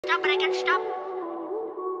stop, but I can't stop.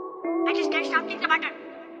 I just can't stop thinking about her.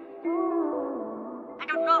 I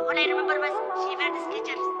don't know. All I remember was she wear the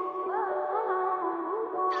Skechers.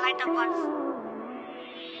 The light up ones.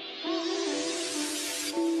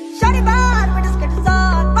 Shawty bad with the Skechers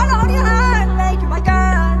on. Follow on your hand, make you my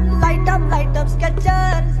girl. Light up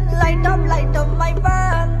Skechers. Light up my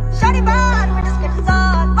world. Shawty bad with the Skechers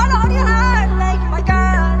on. Follow on your hand, make you my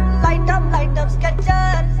girl. Light up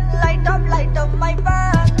Skechers. Light up my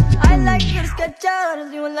world. I like your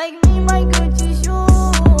Skechers. You like me, my Gucci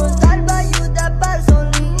shoes. I'll buy you that bus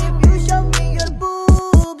only if you show me your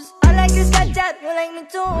boobs. I like your Skechers. You like me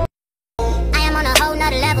too. I am on a whole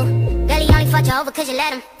nother level. Girl, he only fucked you over cause you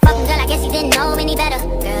let him. Fuck him, girl, I guess he didn't know any better.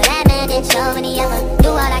 Girl, that man didn't show any ever. Do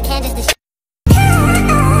all I can just to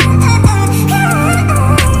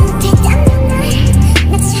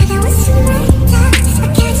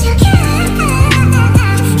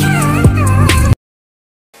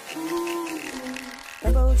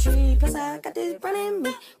plus I got this running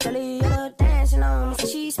me. Kelly, you're dancing on me. So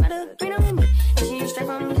she smell the green on me. And she straight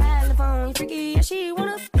from California, freaky, yeah, she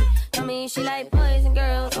wanna be. Tell me she like boys and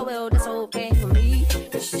girls, oh well, that's okay for me.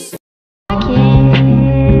 I can't,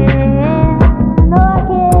 no I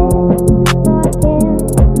can't,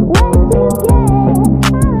 what you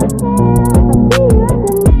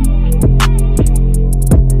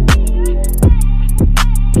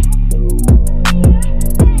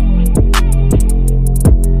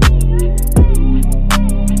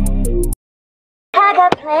I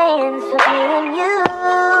got plans for me and you.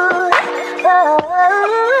 Come,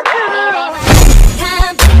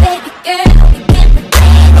 baby girl, we can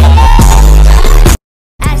pretend.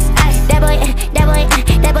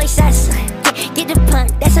 That boy sus. Get the punk,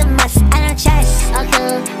 that's a must. I don't trust. Oh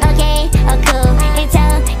cool, okay, oh cool. In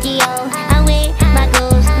Tokyo, I'm with my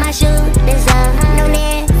goals. My shooters on, no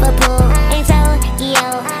need for pool. In Tokyo,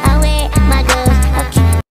 I'm with my goals.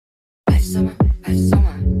 Okay. Ice on my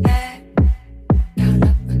head. Count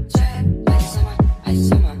up a check.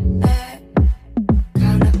 Ice on my head.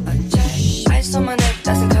 Count up a check. Ice on my neck,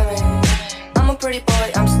 that's incoming. I'm a pretty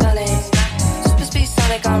boy, I'm stunning. Super speed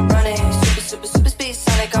Sonic, I'm running. Super speed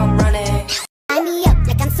Sonic, I'm running. Line me up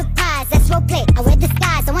like I'm surprised, that's roleplay. I wear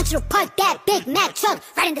disguise, I want you to park that Big Mac truck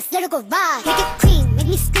right in this little garage. Make it cream, make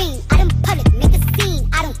me scream. I don't public, make a scene.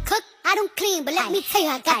 I don't cook, I don't clean, but let me tell you,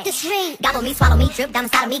 I got this ring. Gobble me, swallow me, drip down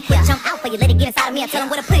inside of me. Quick jump out for you, let it get inside of me. I tell him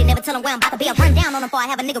where to put it, never tell him where I'm about to be. I run down on him before I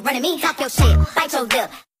have a nigga running me. Talk your shit, bite your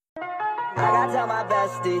lip. I gotta tell my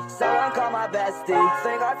bestie, someone call my bestie.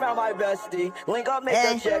 Think I found my bestie. Link up, make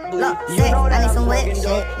a check, bleed. Look, sick, I need some wet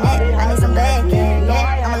shit. I need some bacon.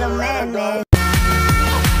 Yeah, I'm a little man.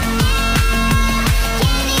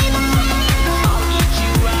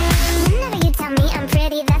 Whenever you tell me I'm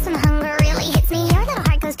pretty, that's when hunger really hits me. Your little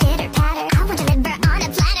heart goes pitter patter. I want your liver on a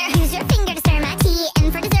platter. Use your finger to stir my tea,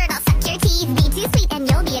 and for dessert I'll suck your teeth. Be too sweet and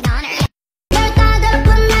you'll be an honor. Don't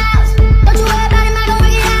you worry about it, I gon'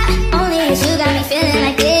 work it out. Only 'cause you got me feeling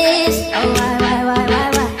like this. Oh why?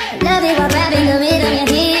 Love it while grabbing the middle of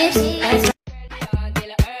your hips. That's right.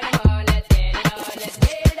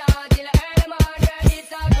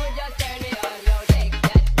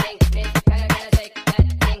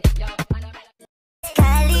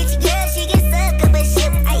 College girl, she gets stuck up a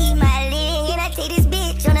ship. I eat my leg and I take this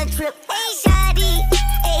bitch on a trip. Hey shawty,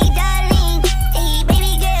 hey darling, hey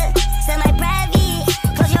baby girl, so my private.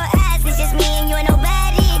 Close your eyes, it's just me and you and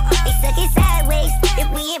nobody. They suck it sideways if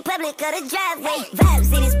we in public or the driveway.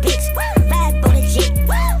 Vibes in this bitch, vibe on the jet,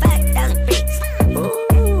 5,000 bricks.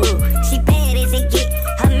 Ooh, she bad as it get.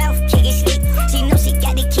 Her mouth kicking slick. She know she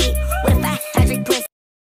got the kid with a 500 plus.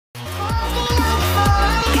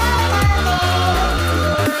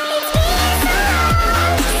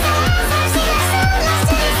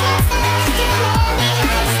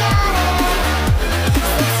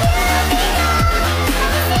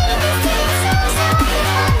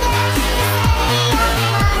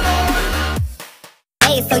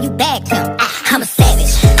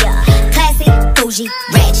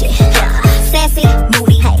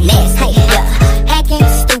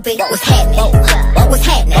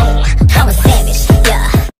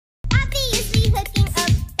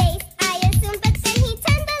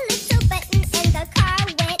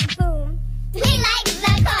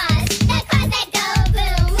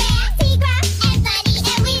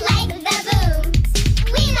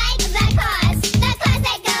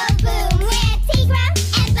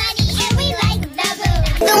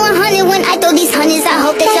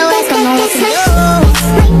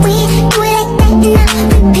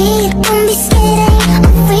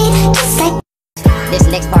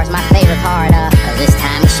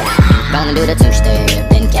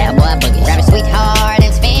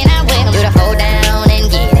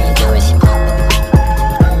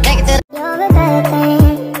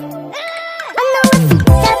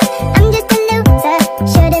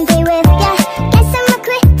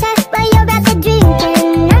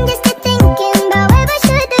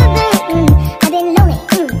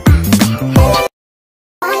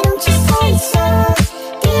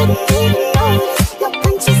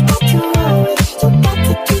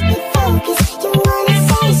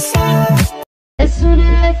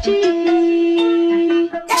 She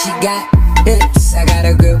got hips, I got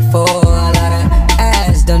a grip for a lot of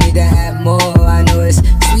ass. Don't need to have more. I know it's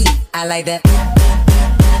sweet, I like that.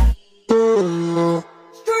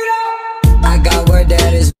 I got word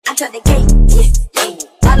that is. I took the cake,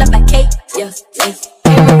 yeah. All about cake, yeah.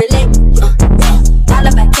 Can't relate, all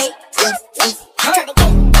about cake, yeah. I took the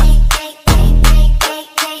cake.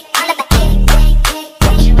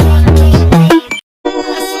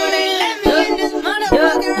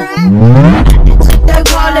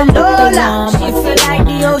 Lola, she feel like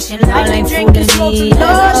the ocean. I can drink and smoke some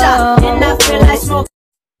Lola, and I feel like smoke.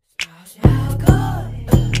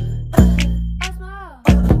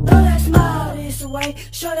 Throw that smile this way,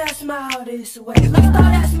 show that smile this way. Let's throw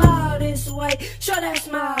that smile this way, show that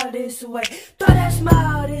smile this way. Throw that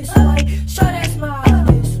smile this way, show that smile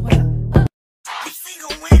this way. I'm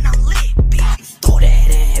single when I'm lit, bitch. Throw that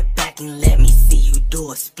ass back and let me see you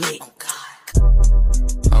do a split. Oh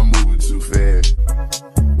God, I'm moving too fast.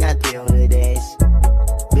 Got 300 days.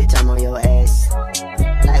 Bitch, I'm on your ass.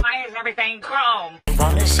 Like, Why is everything chrome?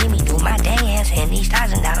 Wanna see me do my dance in these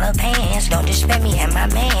 $1,000 pants? Don't disrespect me and my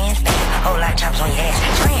mans. Spend a whole lot of chops on your ass.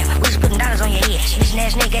 Scram, we just putting dollars on your head. This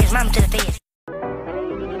ass nigga gave his mama to the feds.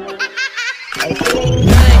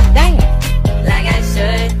 Damn, like I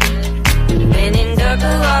should. When in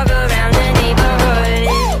darker, walk around the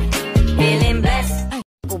neighborhood. Feeling blessed.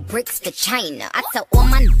 Bricks to China. I tell all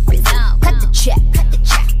my niggas, cut the check,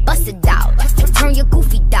 bust it out, turn your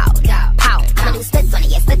goofy dog, pow. I'ma do splits on it,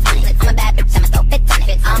 yeah, splits on it. I'm a bad bitch, I'ma throw fits on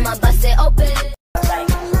it. I'ma bust it open.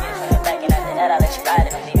 backing at the head, I let you ride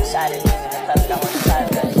it. If you decide it, leave it in the don't want to try it.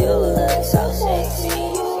 Cause you look so sexy,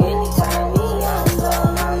 you really turn me on. Blow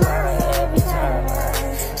my mind every time I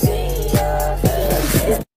see your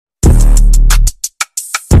face.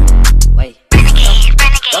 wait.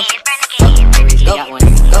 Go, got one.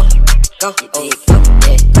 Go, go, get big. Go,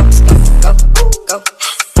 yeah, go, go, go.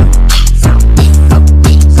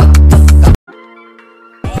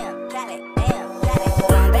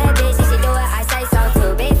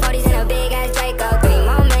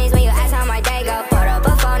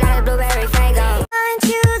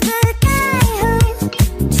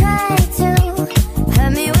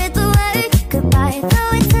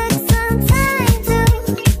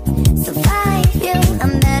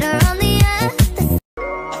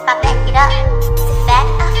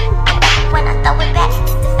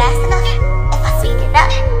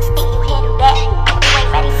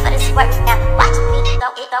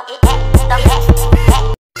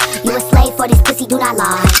 You a slave for this pussy, do not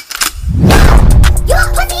lie. You a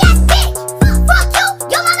pussy ass bitch. Fuck you,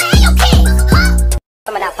 your mama and your kids.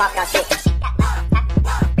 Some of that pop got shit.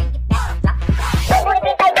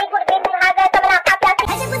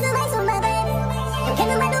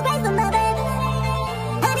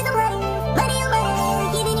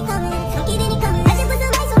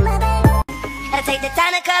 Take the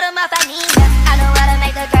time to cut them off, I need ya. I know how to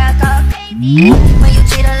make the girl go crazy. When you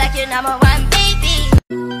treat her like your number one baby.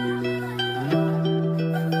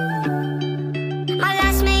 My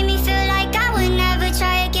last made me feel like I would never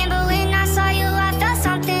try again, but when I saw you, I felt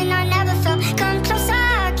something I never felt. Come closer,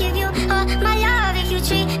 I'll give you all my love. If you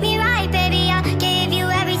treat me right, baby, I'll give you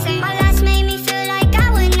everything. My last made me feel like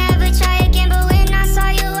I would never try again, but when I saw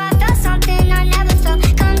you, I felt something I never felt.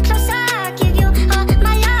 Come closer, I'll give you all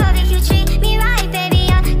my love. If you treat me right, baby,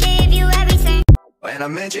 I'll give you everything. When I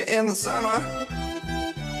met you in the summer,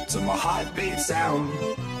 to my heartbeat sound,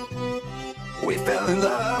 we fell in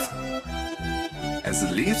love as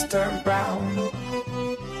the leaves turn brown.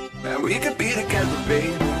 And we could be together,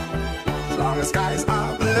 babe, as long as skies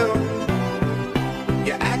are blue.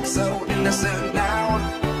 You act so innocent now,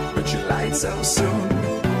 but you lied so soon.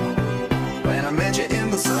 When I met you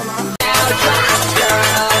in the summer.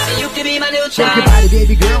 You can be my new child. Shake your body,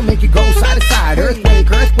 baby girl, make it go side to side.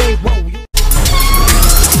 Earthquake, earthquake, whoa.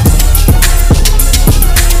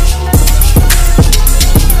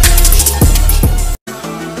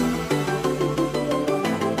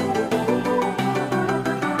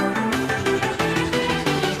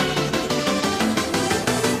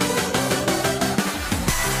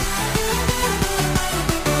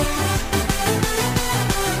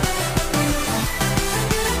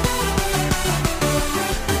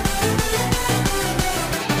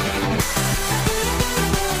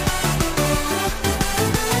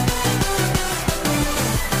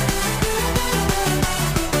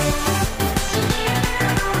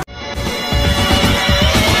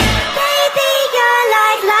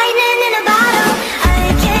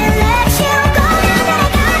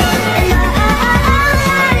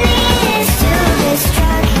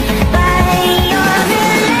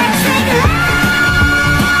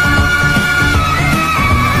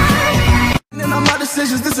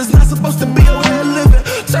 decisions. This is not supposed to be a way of living.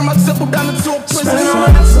 Turn my temple down into a prison. Spend all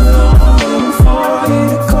night so long before I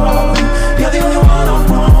get a call. You're the only one I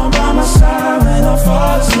want by my side when I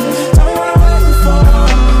fall asleep. Tell me what I'm waiting for.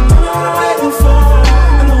 Tell me what I'm waiting for.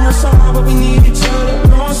 I know it's hard, but we need each other. I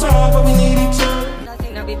know it's hard, but we need each other. I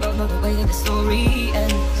think that we both know the way that the story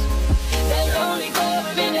ends. There's only for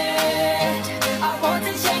a minute. I want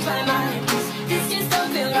to change my mind. This just don't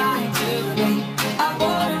feel right to me. I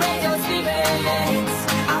want to raise your spirits.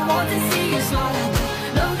 I want to see you smile.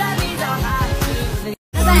 No, that means I'll have to leave.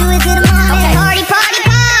 Okay. Party, party,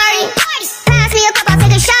 party. Pass me a cup, I'll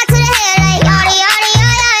take a shot to the head. Like, yada, yada,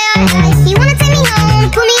 yada, yada. You wanna take me home?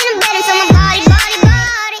 Put me in a bed and tell my body, body,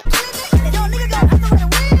 body. Yo, nigga, go, I'm the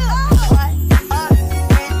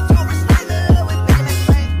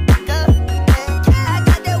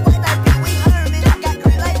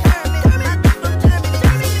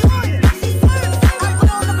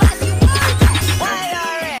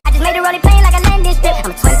I'm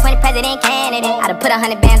a 2020 president candidate. I done put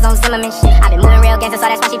 100 bands on Zimmerman shit. I been moving real gangster, so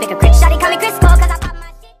that's why she pick a crit. Shawty call me Chris Cole, cause I pop my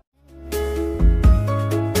shit.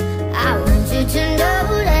 I want you to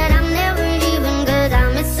know that I'm never leaving, cause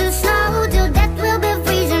I miss the snow till death will be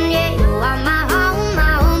freezing. Yeah, you are my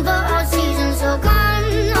home for all seasons. So come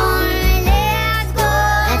on, let's go.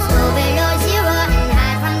 Let's go below zero and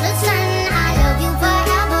hide from the sun. I love you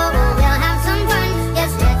forever, but we'll have some fun.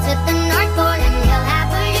 Yes, let's hit the North Pole and live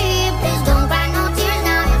happily. Please don't cry no tears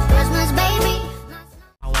now, it's Christmas, baby.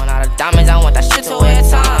 I want all the diamonds, I want that shit to wear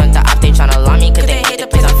time. The op, they tryna lie me cause they hate the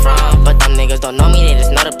place I'm from. But them niggas don't know me, they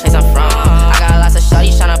just know the place I'm from. I got lots of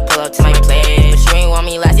shorties tryna pull up to my place, but you ain't want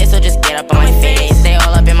me last year, so just get up on my face. They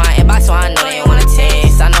all up in my inbox, so I know they wanna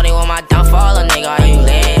taste. I know they want my downfall, a nigga, are you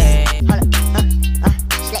lit? Hold up,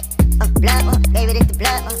 slick, blood, baby, this the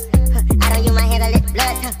blood, I don't use my hand, I let the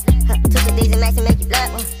blood, two of these and max and make you blood,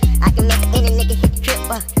 I can make any nigga hit the trip,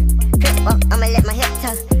 I'ma let my hip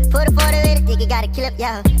tuck, put a photo in the dick, you gotta kill up,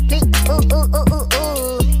 y'all, please, ooh, ooh, ooh, ooh,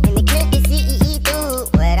 ooh, in the clip, it's CEE through,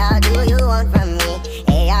 what all do you want from me,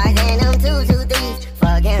 ARs and them 223s,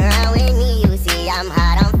 fucking around with me, you see, I'm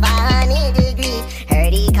hot, I'm 500 degrees,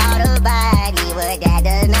 heard he caught a body, but that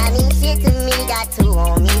does not mean shit to me, got two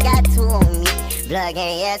on me, blood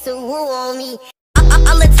gang, yeah, so who on me?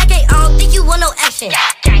 I'm a tech, I don't think you want no action.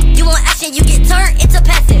 You want action, you get turned into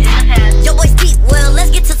passive.